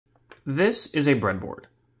This is a breadboard.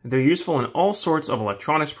 They're useful in all sorts of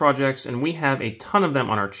electronics projects, and we have a ton of them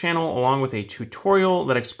on our channel, along with a tutorial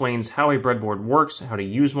that explains how a breadboard works, how to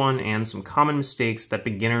use one, and some common mistakes that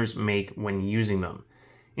beginners make when using them.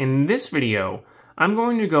 In this video, I'm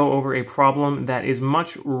going to go over a problem that is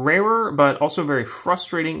much rarer, but also very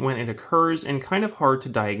frustrating when it occurs and kind of hard to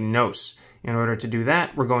diagnose. In order to do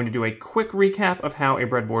that, we're going to do a quick recap of how a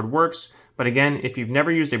breadboard works. But again, if you've never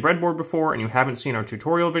used a breadboard before and you haven't seen our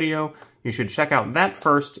tutorial video, you should check out that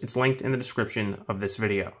first. It's linked in the description of this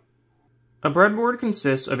video. A breadboard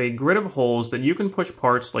consists of a grid of holes that you can push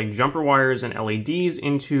parts like jumper wires and LEDs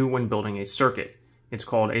into when building a circuit. It's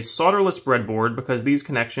called a solderless breadboard because these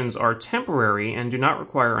connections are temporary and do not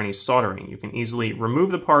require any soldering. You can easily remove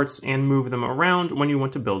the parts and move them around when you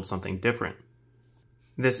want to build something different.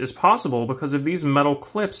 This is possible because of these metal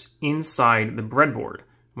clips inside the breadboard.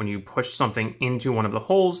 When you push something into one of the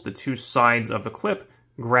holes, the two sides of the clip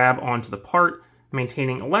grab onto the part,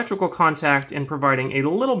 maintaining electrical contact and providing a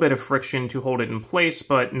little bit of friction to hold it in place,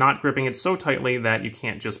 but not gripping it so tightly that you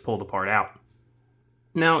can't just pull the part out.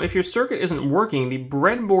 Now, if your circuit isn't working, the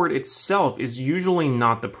breadboard itself is usually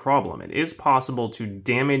not the problem. It is possible to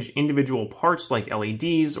damage individual parts like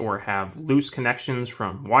LEDs or have loose connections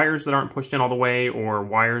from wires that aren't pushed in all the way or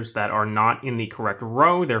wires that are not in the correct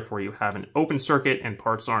row, therefore you have an open circuit and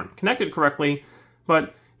parts aren't connected correctly.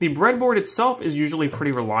 But the breadboard itself is usually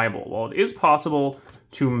pretty reliable. While it is possible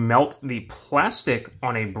to melt the plastic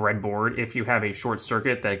on a breadboard if you have a short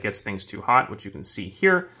circuit that gets things too hot, which you can see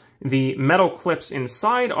here, the metal clips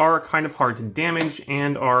inside are kind of hard to damage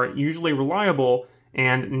and are usually reliable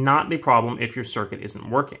and not the problem if your circuit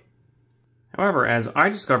isn't working. However, as I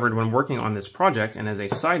discovered when working on this project, and as a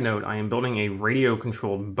side note, I am building a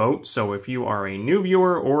radio-controlled boat, so if you are a new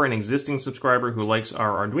viewer or an existing subscriber who likes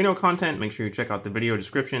our Arduino content, make sure you check out the video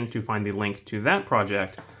description to find the link to that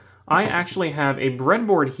project. I actually have a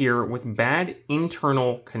breadboard here with bad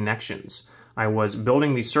internal connections. I was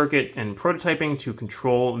building the circuit and prototyping to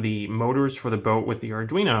control the motors for the boat with the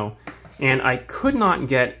Arduino, and I could not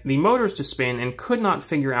get the motors to spin and could not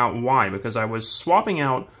figure out why, because I was swapping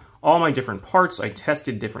out all my different parts. I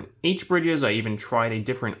tested different H-bridges, I even tried a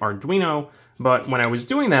different Arduino, but when I was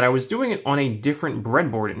doing that, I was doing it on a different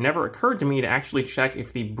breadboard. It never occurred to me to actually check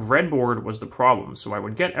if the breadboard was the problem. So I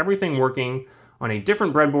would get everything working on a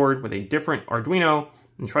different breadboard with a different Arduino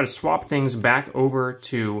and try to swap things back over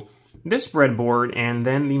to this breadboard, and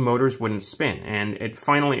then the motors wouldn't spin. And it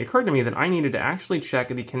finally occurred to me that I needed to actually check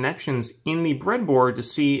the connections in the breadboard to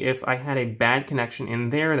see if I had a bad connection in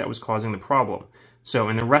there that was causing the problem. So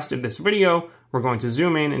in the rest of this video, we're going to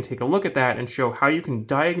zoom in and take a look at that and show how you can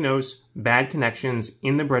diagnose bad connections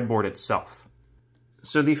in the breadboard itself.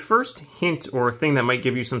 So the first hint or thing that might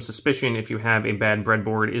give you some suspicion if you have a bad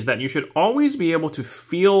breadboard is that you should always be able to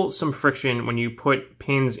feel some friction when you put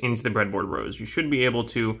pins into the breadboard rows. You should be able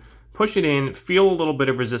to push it in, feel a little bit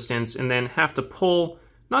of resistance, and then have to pull,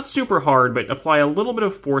 not super hard, but apply a little bit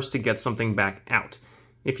of force to get something back out.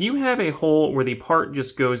 If you have a hole where the part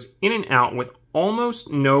just goes in and out with almost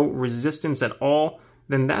no resistance at all,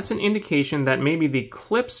 then that's an indication that maybe the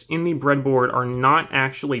clips in the breadboard are not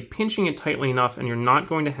actually pinching it tightly enough and you're not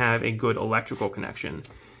going to have a good electrical connection.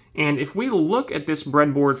 And if we look at this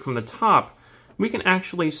breadboard from the top, we can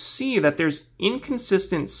actually see that there's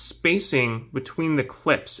inconsistent spacing between the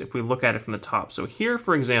clips if we look at it from the top. So here,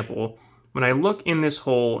 for example, when I look in this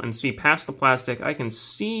hole and see past the plastic, I can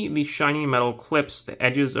see the shiny metal clips, the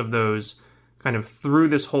edges of those kind of through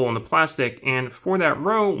this hole in the plastic. And for that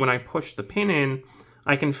row, when I push the pin in,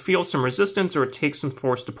 I can feel some resistance or it takes some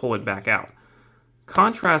force to pull it back out.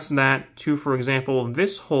 Contrast that to, for example,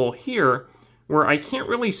 this hole here, where I can't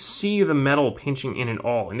really see the metal pinching in at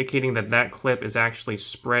all, indicating that that clip is actually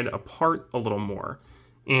spread apart a little more.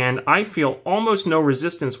 And I feel almost no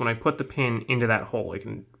resistance when I put the pin into that hole. I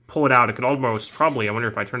can pull it out. It could almost, probably, I wonder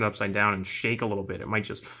if I turn it upside down and shake a little bit, it might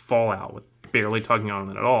just fall out with barely tugging on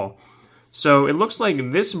it at all. So it looks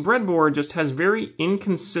like this breadboard just has very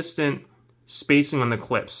inconsistent spacing on the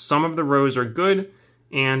clips. Some of the rows are good,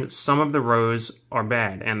 and some of the rows are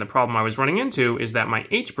bad. And the problem I was running into is that my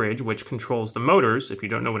H-bridge, which controls the motors, if you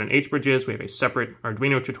don't know what an H-bridge is, we have a separate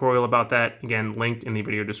Arduino tutorial about that, again, linked in the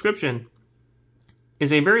video description,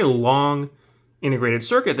 is a very long integrated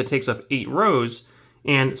circuit that takes up 8 rows,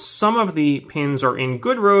 and some of the pins are in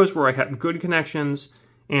good rows where I have good connections,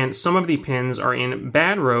 and some of the pins are in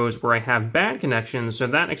bad rows where I have bad connections, so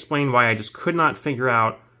that explained why I just could not figure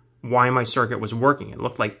out why my circuit was working. It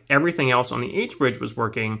looked like everything else on the H-bridge was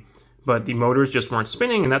working, but the motors just weren't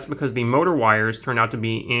spinning, and that's because the motor wires turned out to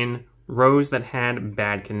be in rows that had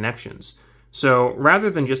bad connections. So rather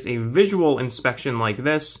than just a visual inspection like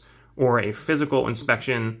this, or a physical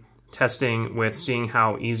inspection testing with seeing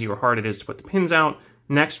how easy or hard it is to put the pins out.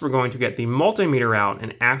 Next, we're going to get the multimeter out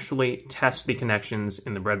and actually test the connections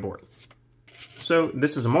in the breadboard. So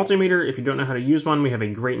this is a multimeter. If you don't know how to use one, we have a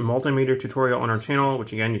great multimeter tutorial on our channel,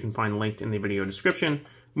 which again, you can find linked in the video description.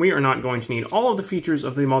 We are not going to need all of the features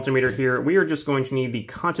of the multimeter here. We are just going to need the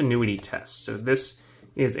continuity test. So this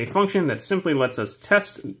is a function that simply lets us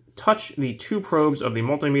touch the two probes of the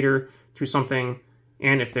multimeter to something,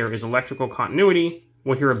 and if there is electrical continuity,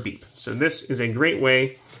 we'll hear a beep. So this is a great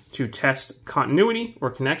way to test continuity or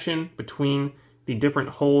connection between the different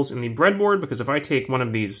holes in the breadboard, because if I take one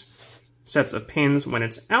of these sets of pins when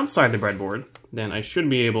it's outside the breadboard, then I should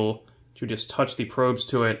be able to just touch the probes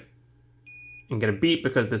to it and get a beep,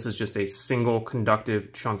 because this is just a single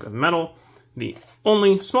conductive chunk of metal. The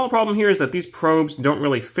only small problem here is that these probes don't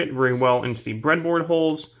really fit very well into the breadboard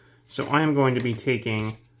holes, so I am going to be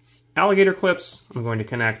taking alligator clips. I'm going to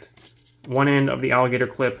connect one end of the alligator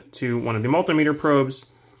clip to one of the multimeter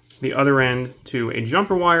probes, the other end to a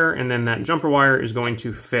jumper wire, and then that jumper wire is going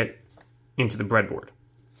to fit into the breadboard.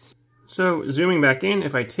 So zooming back in,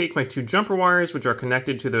 if I take my two jumper wires, which are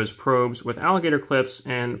connected to those probes with alligator clips,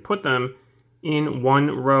 and put them in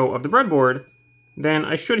one row of the breadboard, then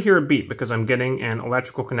I should hear a beep because I'm getting an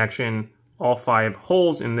electrical connection. All 5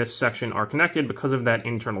 holes in this section are connected because of that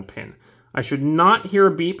internal pin. I should not hear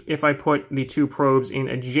a beep if I put the 2 probes in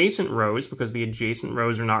adjacent rows, because the adjacent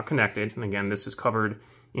rows are not connected. And again, this is covered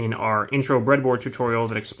in our intro breadboard tutorial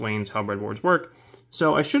that explains how breadboards work.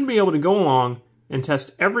 So I should be able to go along and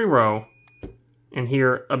test every row and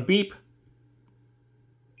hear a beep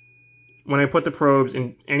when I put the probes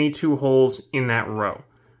in any 2 holes in that row.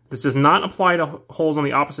 This does not apply to holes on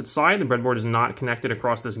the opposite side. The breadboard is not connected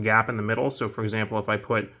across this gap in the middle. So for example, if I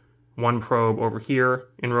put one probe over here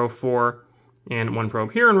in row 4 and one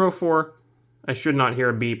probe here in row 4, I should not hear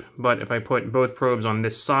a beep. But if I put both probes on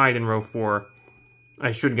this side in row 4,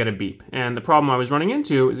 I should get a beep. And the problem I was running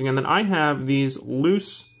into is, again, that I have these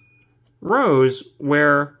loose rows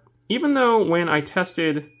where, even though when I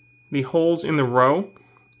tested the holes in the row,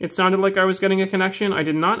 it sounded like I was getting a connection, I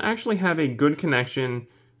did not actually have a good connection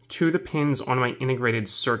to the pins on my integrated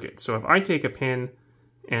circuit. So if I take a pin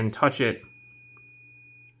and touch it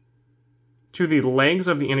to the legs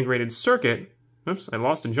of the integrated circuit, oops, I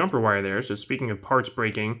lost a jumper wire there. So speaking of parts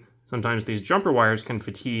breaking, sometimes these jumper wires can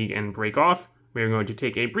fatigue and break off. We are going to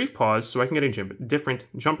take a brief pause so I can get a different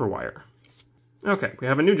jumper wire. Okay, we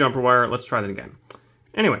have a new jumper wire. Let's try that again.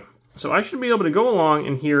 Anyway, so I should be able to go along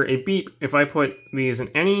and hear a beep if I put these in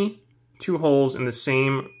any 2 holes in the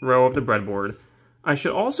same row of the breadboard. I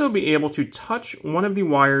should also be able to touch one of the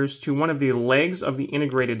wires to one of the legs of the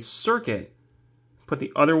integrated circuit, put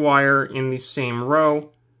the other wire in the same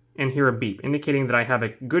row, and hear a beep, indicating that I have a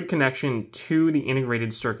good connection to the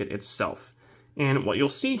integrated circuit itself. And what you'll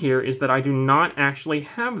see here is that I do not actually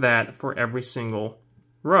have that for every single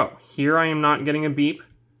row. Here I am not getting a beep.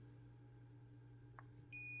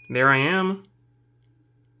 There I am.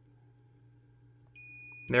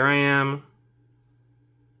 There I am.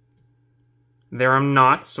 There I'm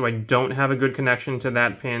not, so I don't have a good connection to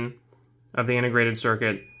that pin of the integrated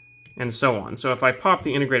circuit, and so on. So if I pop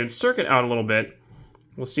the integrated circuit out a little bit,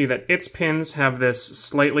 we'll see that its pins have this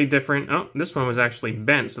slightly different, oh, this one was actually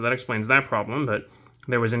bent, so that explains that problem, but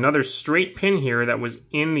there was another straight pin here that was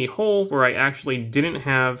in the hole where I actually didn't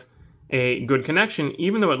have a good connection,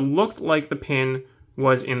 even though it looked like the pin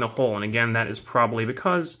was in the hole. And again, that is probably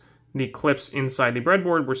because the clips inside the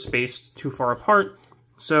breadboard were spaced too far apart,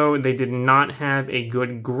 so they did not have a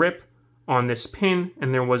good grip on this pin,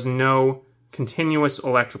 and there was no continuous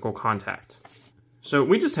electrical contact. So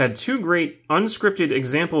we just had 2 great unscripted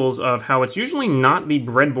examples of how it's usually not the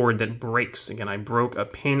breadboard that breaks. Again, I broke a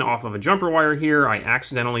pin off of a jumper wire here. I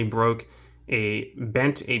accidentally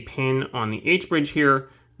bent a pin on the H-bridge here,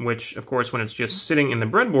 which, of course, when it's just sitting in the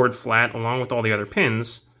breadboard flat along with all the other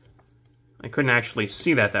pins, I couldn't actually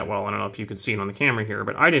see that well. I don't know if you could see it on the camera here,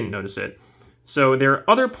 but I didn't notice it. So there are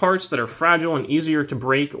other parts that are fragile and easier to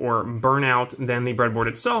break or burn out than the breadboard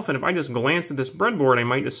itself, and if I just glance at this breadboard, I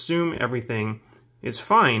might assume everything is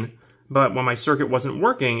fine, but when my circuit wasn't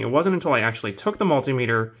working, it wasn't until I actually took the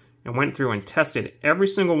multimeter and went through and tested every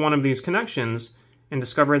single one of these connections and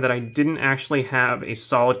discovered that I didn't actually have a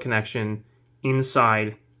solid connection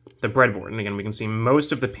inside the breadboard. And again, we can see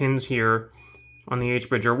most of the pins here on the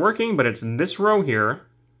H-bridge are working, but it's this row here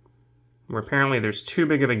where apparently there's too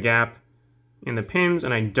big of a gap in the pins,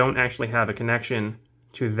 and I don't actually have a connection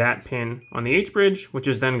to that pin on the H-bridge, which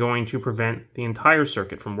is then going to prevent the entire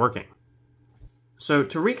circuit from working. So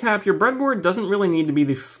to recap, your breadboard doesn't really need to be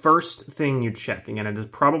the first thing you check. Again, it is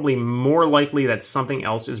probably more likely that something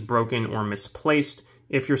else is broken or misplaced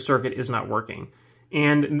if your circuit is not working.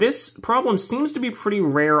 And this problem seems to be pretty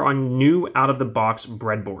rare on new out-of-the-box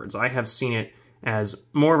breadboards. I have seen it as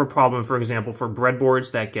more of a problem, for example, for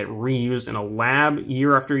breadboards that get reused in a lab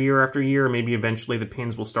year after year after year. Maybe eventually the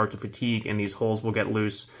pins will start to fatigue and these holes will get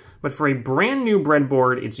loose. But for a brand new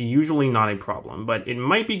breadboard, it's usually not a problem. But it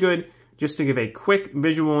might be good just to give a quick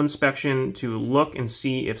visual inspection to look and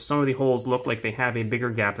see if some of the holes look like they have a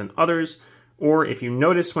bigger gap than others, or if you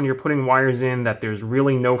notice when you're putting wires in that there's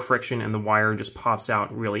really no friction and the wire just pops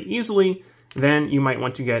out really easily, then you might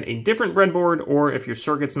want to get a different breadboard, or if your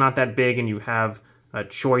circuit's not that big and you have a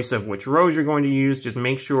choice of which rows you're going to use, just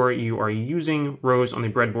make sure you are using rows on the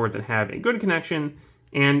breadboard that have a good connection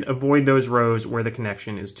and avoid those rows where the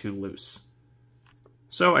connection is too loose.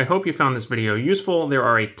 So I hope you found this video useful. There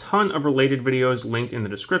are a ton of related videos linked in the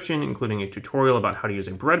description, including a tutorial about how to use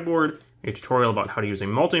a breadboard, a tutorial about how to use a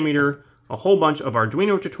multimeter, a whole bunch of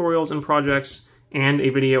Arduino tutorials and projects, and a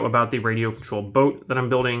video about the radio controlled boat that I'm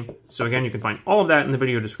building. So again, you can find all of that in the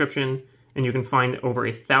video description, and you can find over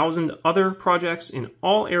 1,000 other projects in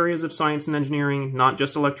all areas of science and engineering, not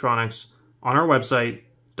just electronics, on our website,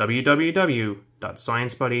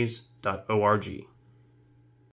 www.sciencebuddies.org.